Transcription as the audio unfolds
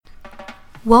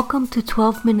Welcome to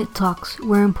 12-Minute Talks,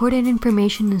 where important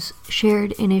information is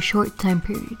shared in a short time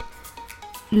period.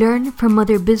 Learn from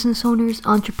other business owners,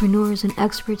 entrepreneurs, and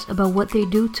experts about what they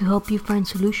do to help you find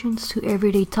solutions to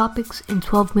everyday topics in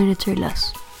 12 minutes or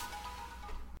less.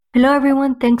 Hello,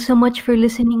 everyone. Thanks so much for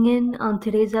listening in on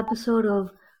today's episode of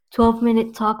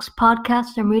 12-Minute Talks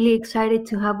podcast. I'm really excited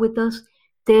to have with us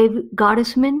Dave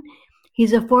Gottesman.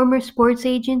 He's a former sports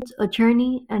agent,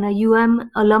 attorney, and a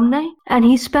alumni, and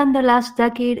he spent the last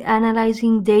decade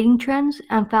analyzing dating trends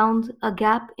and found a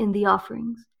gap in the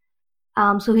offerings.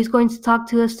 So he's going to talk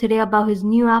to us today about his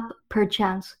new app,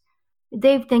 Perchance.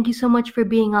 Dave, thank you so much for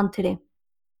being on today.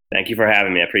 Thank you for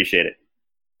having me. I appreciate it.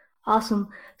 Awesome.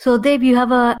 So Dave, you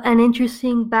have an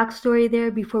interesting backstory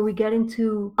there before we get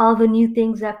into all the new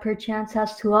things that Perchance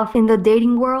has to offer in the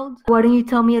dating world. Why don't you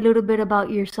tell me a little bit about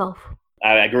yourself?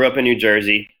 I grew up in New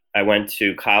Jersey. I went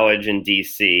to college in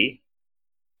D.C.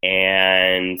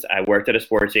 and I worked at a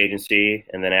sports agency.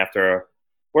 And then after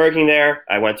working there,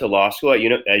 I went to law school at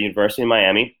University of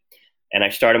Miami, and I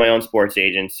started my own sports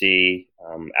agency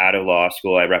out of law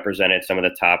school. I represented some of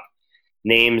the top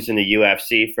names in the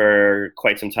UFC for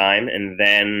quite some time, and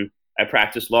then I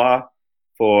practiced law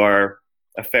for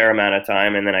a fair amount of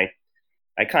time, and then I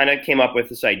kind of came up with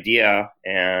this idea,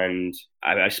 and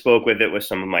I spoke with it with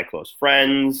some of my close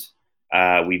friends.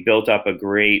 We built up a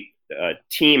great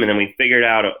team, and then we figured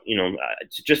out,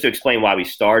 just to explain why we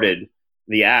started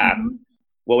the app,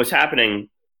 what was happening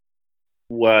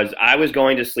was I was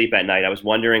going to sleep at night. I was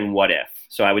wondering what if.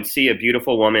 So I would see a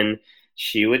beautiful woman.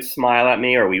 She would smile at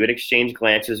me, or we would exchange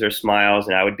glances or smiles,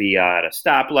 and I would be at a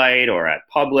stoplight or at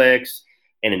Publix,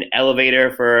 in an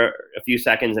elevator for a few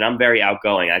seconds, and I'm very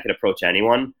outgoing. I could approach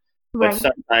anyone, but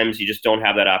sometimes you just don't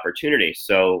have that opportunity.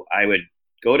 So I would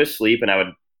go to sleep and I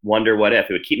would wonder what if.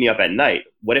 It would keep me up at night.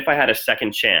 What if I had a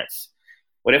second chance?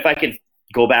 What if I could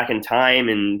go back in time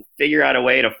and figure out a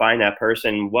way to find that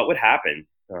person? What would happen?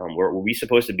 Were we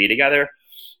supposed to be together?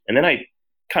 And then I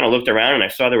kind of looked around and I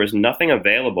saw there was nothing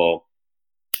available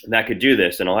that could do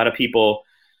this. And a lot of people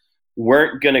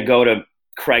weren't going to go to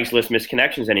Craigslist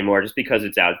Misconnections anymore just because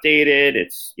it's outdated,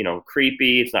 it's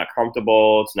creepy, it's not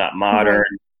comfortable, it's not modern,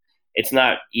 it's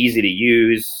not easy to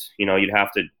use. You'd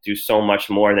have to do so much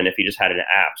more than if you just had an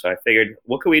app. So I figured,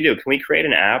 what can we do? Can we create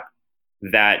an app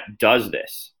that does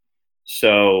this?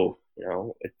 So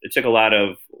it took a lot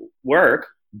of work,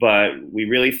 but we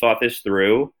really thought this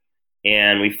through,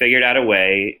 and we figured out a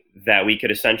way that we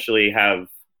could essentially have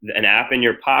an app in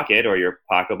your pocket or your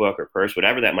pocketbook or purse,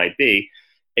 whatever that might be.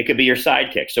 It could be your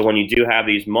sidekick. So when you do have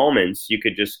these moments, you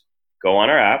could just go on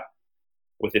our app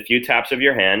with a few taps of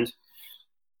your hand.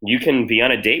 You can be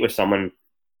on a date with someone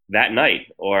that night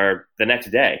or the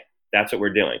next day. That's what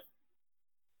we're doing.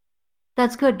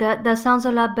 That's good. That sounds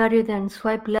a lot better than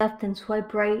swipe left and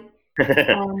swipe right.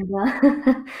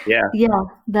 And, yeah,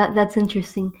 that's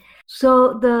interesting.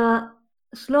 So the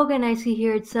slogan I see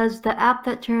here, it says the app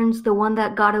that turns the one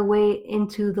that got away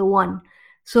into the one.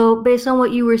 So based on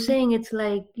what you were saying, it's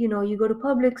like, you go to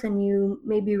Publix and you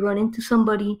maybe run into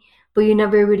somebody, but you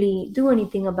never really do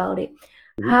anything about it.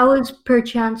 How is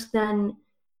Perchance then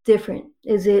different?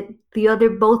 Is it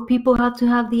both people have to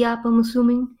have the app, I'm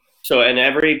assuming? So in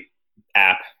every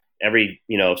app, every,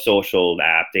 social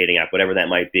app, dating app, whatever that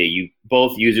might be,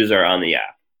 both users are on the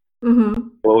app.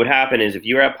 What would happen is if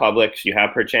you're at Publix, you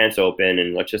have Perchance open,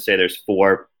 and let's just say there's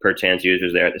 4 Perchance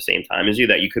users there at the same time as you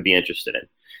that you could be interested in.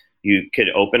 You could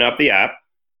open up the app.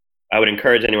 I would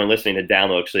encourage anyone listening to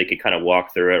download so you could kind of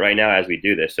walk through it right now as we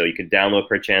do this. So you could download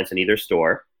Perchance in either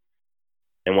store.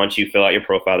 And once you fill out your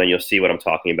profile, then you'll see what I'm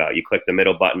talking about. You click the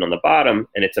middle button on the bottom,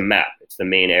 and it's a map. It's the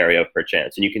main area of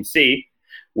Perchance. And you can see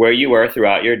where you were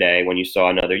throughout your day when you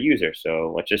saw another user.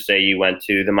 So let's just say you went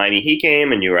to the Miami Heat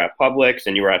game and you were at Publix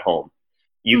and you were at home.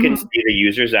 You can see the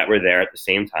users that were there at the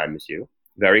same time as you,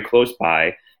 very close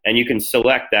by, and you can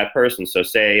select that person. So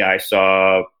say I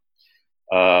saw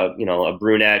a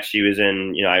brunette. She was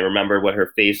in, I remember what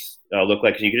her face looked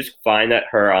like. So you could just find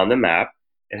her on the map.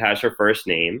 It has her first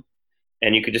name,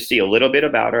 and you could just see a little bit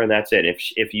about her, and that's it.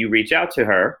 If you reach out to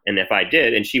her, and if I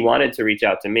did, and she wanted to reach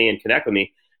out to me and connect with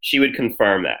me, she would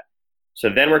confirm that. So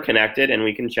then we're connected and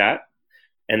we can chat.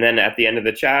 And then at the end of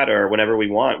the chat or whenever we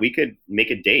want, we could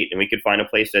make a date and we could find a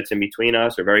place that's in between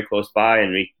us or very close by.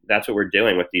 And that's what we're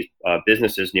doing with these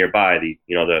businesses nearby, the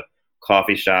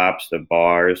coffee shops, the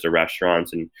bars, the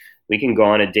restaurants, and we can go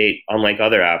on a date, unlike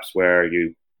other apps where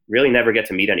you really never get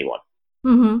to meet anyone.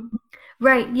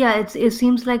 Right. Yeah. It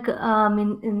seems like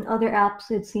in other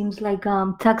apps, it seems like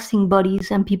texting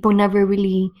buddies, and people never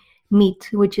really meet,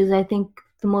 which is, I think,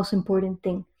 the most important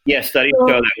thing. Yeah, studies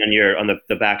show that when you're on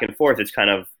the back and forth, it's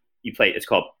kind of you play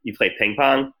ping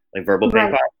pong, like verbal ping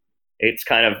Right. pong. It's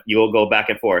kind of, you'll go back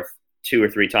and forth 2 or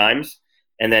 3 times,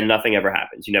 and then nothing ever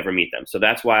happens. You never meet them. So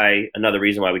that's why, another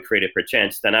reason why we created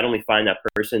Perchance, to not only find that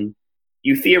person,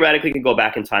 you theoretically can go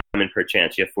back in time and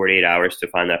Perchance, you have 48 hours to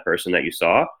find that person that you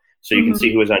saw. So you can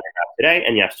see who was on your app today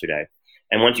and yesterday.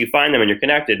 And once you find them and you're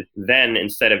connected, then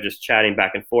instead of just chatting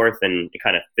back and forth and it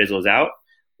kind of fizzles out,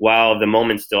 while the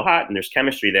moment's still hot and there's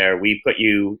chemistry there, we put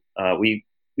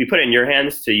it in your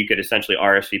hands so you could essentially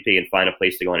RSVP and find a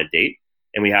place to go on a date.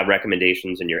 And we have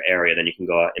recommendations in your area, then you can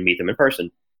go out and meet them in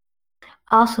person.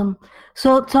 Awesome.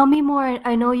 So tell me more.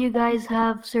 I know you guys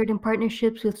have certain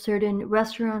partnerships with certain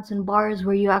restaurants and bars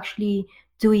where you actually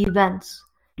do events.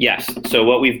 Yes. So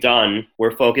what we've done,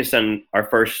 we're focused on our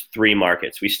first 3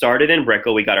 markets. We started in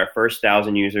Brickell. We got our first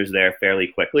 1,000 users there fairly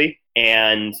quickly.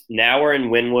 And now we're in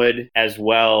Wynwood as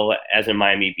well as in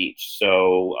Miami Beach.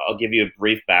 So I'll give you a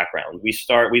brief background.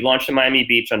 We launched in Miami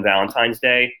Beach on Valentine's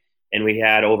Day, and we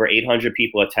had over 800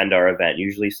 people attend our event.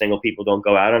 Usually single people don't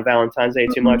go out on Valentine's Day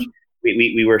too much.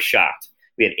 We were shocked.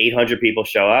 We had 800 people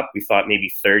show up. We thought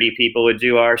maybe 30 people would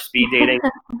do our speed dating.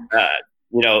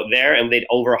 There, and they'd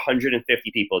over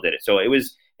 150 people did it. So it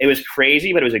was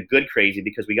crazy, but it was a good crazy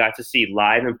because we got to see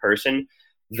live in person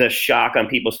the shock on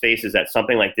people's faces that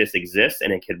something like this exists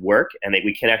and it could work, and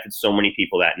we connected so many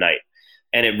people that night,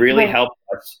 and it really helped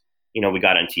us. We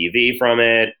got on TV from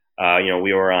it.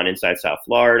 We were on Inside South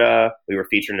Florida. We were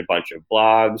featured in a bunch of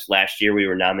blogs. Last year, we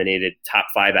were nominated top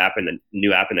 5 app in the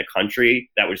new app in the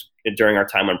country. That was during our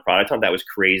time on Product Hunt. That was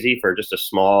crazy for just a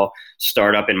small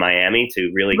startup in Miami to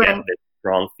really get this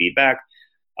strong feedback.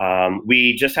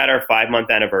 We just had our 5-month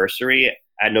anniversary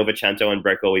at Novecento in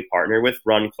Brickell. We partnered with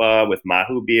Run Club, with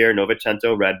Mahou Beer,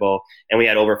 Novecento, Red Bull, and we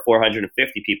had over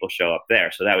 450 people show up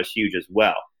there. So that was huge as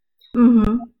well.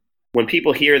 When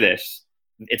people hear this,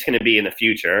 it's going to be in the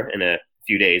future in a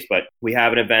few days, but we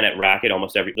have an event at Rocket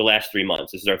almost the last 3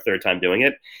 months. This is our 3rd time doing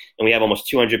it. And we have almost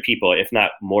 200 people, if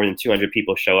not more than 200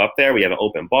 people show up there. We have an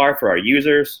open bar for our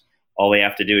users. All they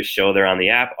have to do is show they're on the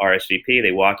app, RSVP.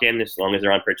 They walk in. As long as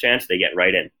they're on Perchance, they get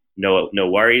right in. No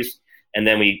worries. And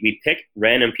then we pick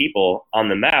random people on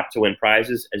the map to win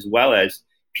prizes, as well as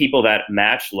people that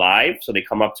match live. So they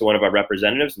come up to one of our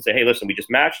representatives and say, hey, listen, we just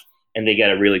matched, and they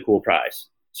get a really cool prize.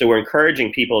 So we're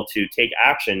encouraging people to take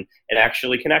action and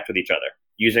actually connect with each other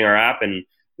using our app. And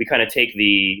we kind of take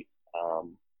the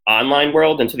online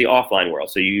world into the offline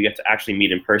world. So you get to actually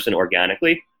meet in person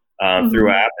organically through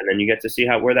our app, and then you get to see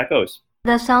where that goes.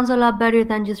 That sounds a lot better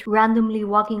than just randomly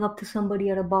walking up to somebody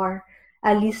at a bar.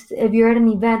 At least if you're at an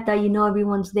event that you know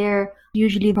everyone's there,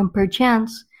 usually from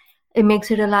Perchance, it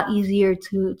makes it a lot easier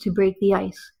to break the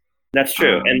ice. That's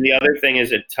true. And the other thing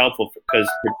is it's helpful because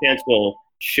Perchance will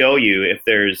show you if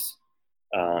there's,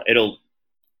 it'll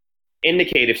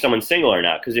indicate if someone's single or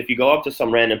not. Because if you go up to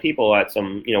some random people at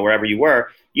some, wherever you were,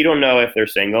 you don't know if they're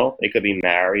single. They could be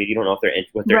married. You don't know if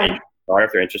what their interests are,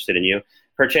 if they're interested in you.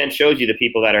 Perchance shows you the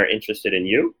people that are interested in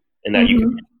you and that you can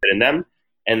be interested in them.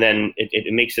 And then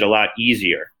it makes it a lot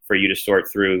easier for you to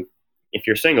sort through. If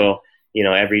you're single,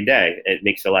 every day, it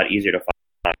makes it a lot easier to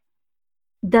find.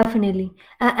 Definitely.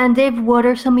 And Dave, what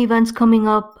are some events coming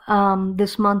up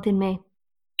this month in May?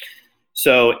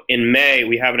 So in May,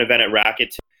 we have an event at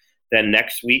Rocket. Then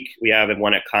next week, we have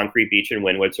one at Concrete Beach in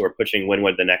Wynwood. So we're pushing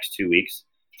Wynwood the next 2 weeks.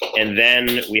 And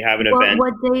then we have an event.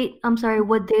 What date? I'm sorry,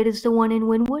 what date is the one in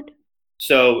Wynwood?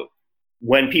 So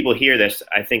when people hear this,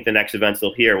 I think the next events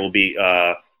they'll hear will be,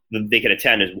 they can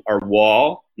attend, is our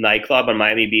Wall nightclub on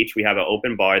Miami Beach. We have an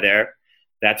open bar there.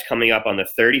 That's coming up on the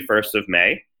 31st of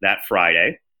May, that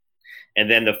Friday. And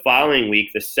then the following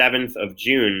week, the 7th of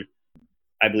June,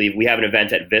 I believe we have an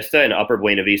event at Vista in Upper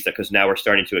Buena Vista, because now we're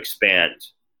starting to expand.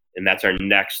 And that's our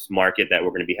next market that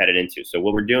we're going to be headed into. So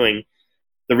what we're doing,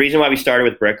 the reason why we started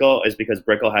with Brickell is because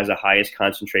Brickell has the highest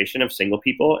concentration of single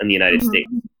people in the United States.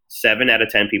 7 out of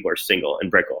 10 people are single in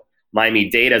Brickell.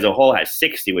 Miami-Dade as a whole has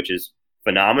 60, which is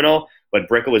phenomenal, but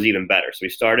Brickell was even better. So we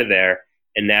started there,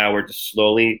 and now we're just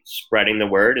slowly spreading the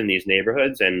word in these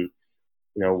neighborhoods. And,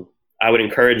 I would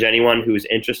encourage anyone who's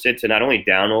interested to not only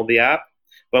download the app,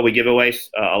 but we give away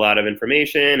a lot of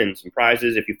information and some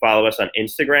prizes. If you follow us on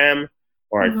Instagram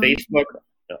or on Facebook,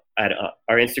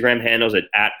 our Instagram handles at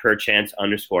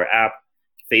 @perchance_app.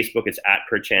 Facebook, it's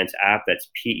 @perchance_app. That's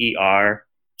PER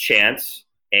chance,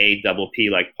 APP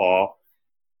like Paul.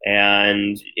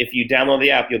 And if you download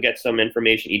the app, you'll get some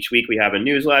information each week. We have a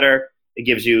newsletter. It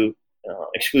gives you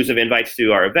exclusive invites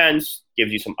to our events,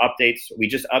 gives you some updates. We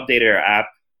just updated our app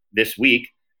this week.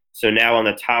 So now on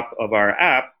the top of our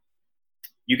app,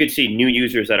 you could see new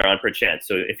users that are on Perchance.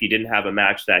 So if you didn't have a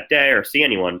match that day or see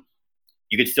anyone,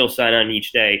 you could still sign on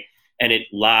each day and it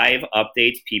live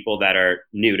updates people that are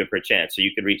new to Perchance. So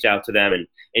you could reach out to them and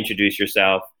introduce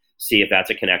yourself, see if that's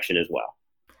a connection as well.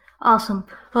 Awesome.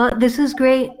 Well, this is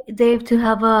great, Dave, to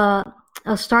have a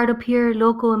startup here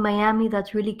local in Miami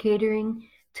that's really catering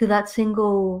to that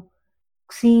single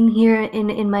scene here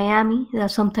in Miami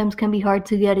that sometimes can be hard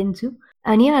to get into.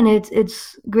 And yeah, and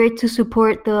it's great to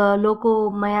support the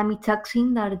local Miami tech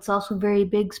scene that it's also very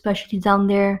big, especially down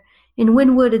there in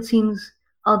Wynwood. It seems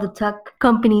all the tech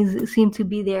companies seem to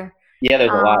be there. Yeah,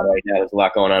 there's a lot right now. There's a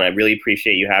lot going on. I really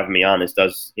appreciate you having me on. This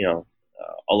does,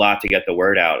 a lot to get the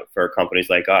word out for companies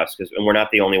like us, and we're not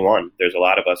the only one. There's a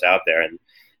lot of us out there, and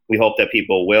we hope that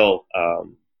people will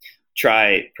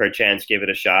try Perchance, give it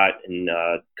a shot, and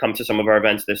come to some of our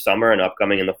events this summer and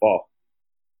upcoming in the fall.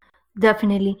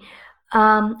 Definitely.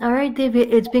 All right,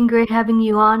 David, it's been great having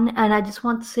you on. And I just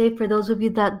want to say, for those of you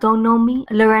that don't know me,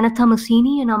 Lorena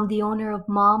Tomasini, and I'm the owner of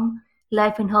Mom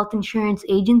Life and Health Insurance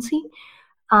Agency.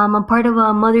 I'm part of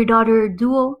a mother-daughter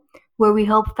duo where we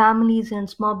help families and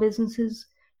small businesses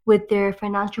with their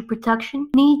financial protection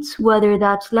needs, whether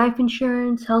that's life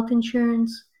insurance, health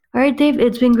insurance. All right, Dave,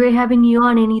 it's been great having you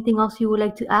on. Anything else you would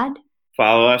like to add?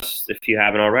 Follow us, if you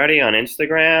haven't already, on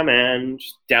Instagram, and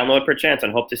just download Perchance,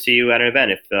 and hope to see you at an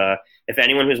event. If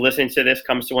anyone who's listening to this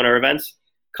comes to one of our events,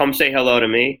 come say hello to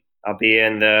me. I'll be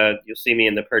you'll see me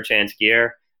in the Perchance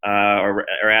gear, or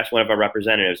ask one of our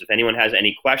representatives. If anyone has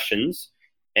any questions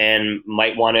and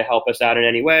might want to help us out in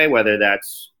any way, whether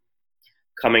that's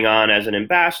coming on as an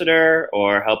ambassador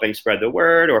or helping spread the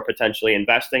word or potentially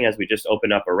investing as we just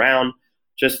open up a round,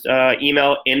 just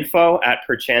email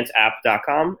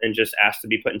info@perchanceapp.com and just ask to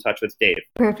be put in touch with Dave.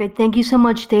 Perfect. Thank you so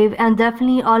much, Dave. And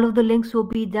definitely all of the links will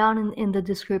be down in the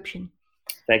description.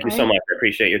 Thank you so much. I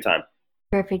appreciate your time.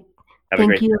 Perfect.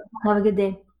 Thank you. Have a good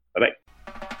day. Bye-bye.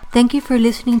 Thank you for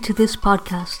listening to this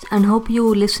podcast, and hope you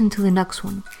will listen to the next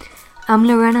one. I'm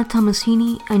Lorena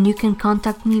Tomasini, and you can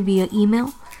contact me via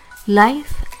email,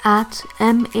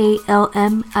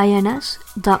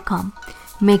 life@malmins.com.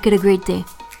 Make it a great day.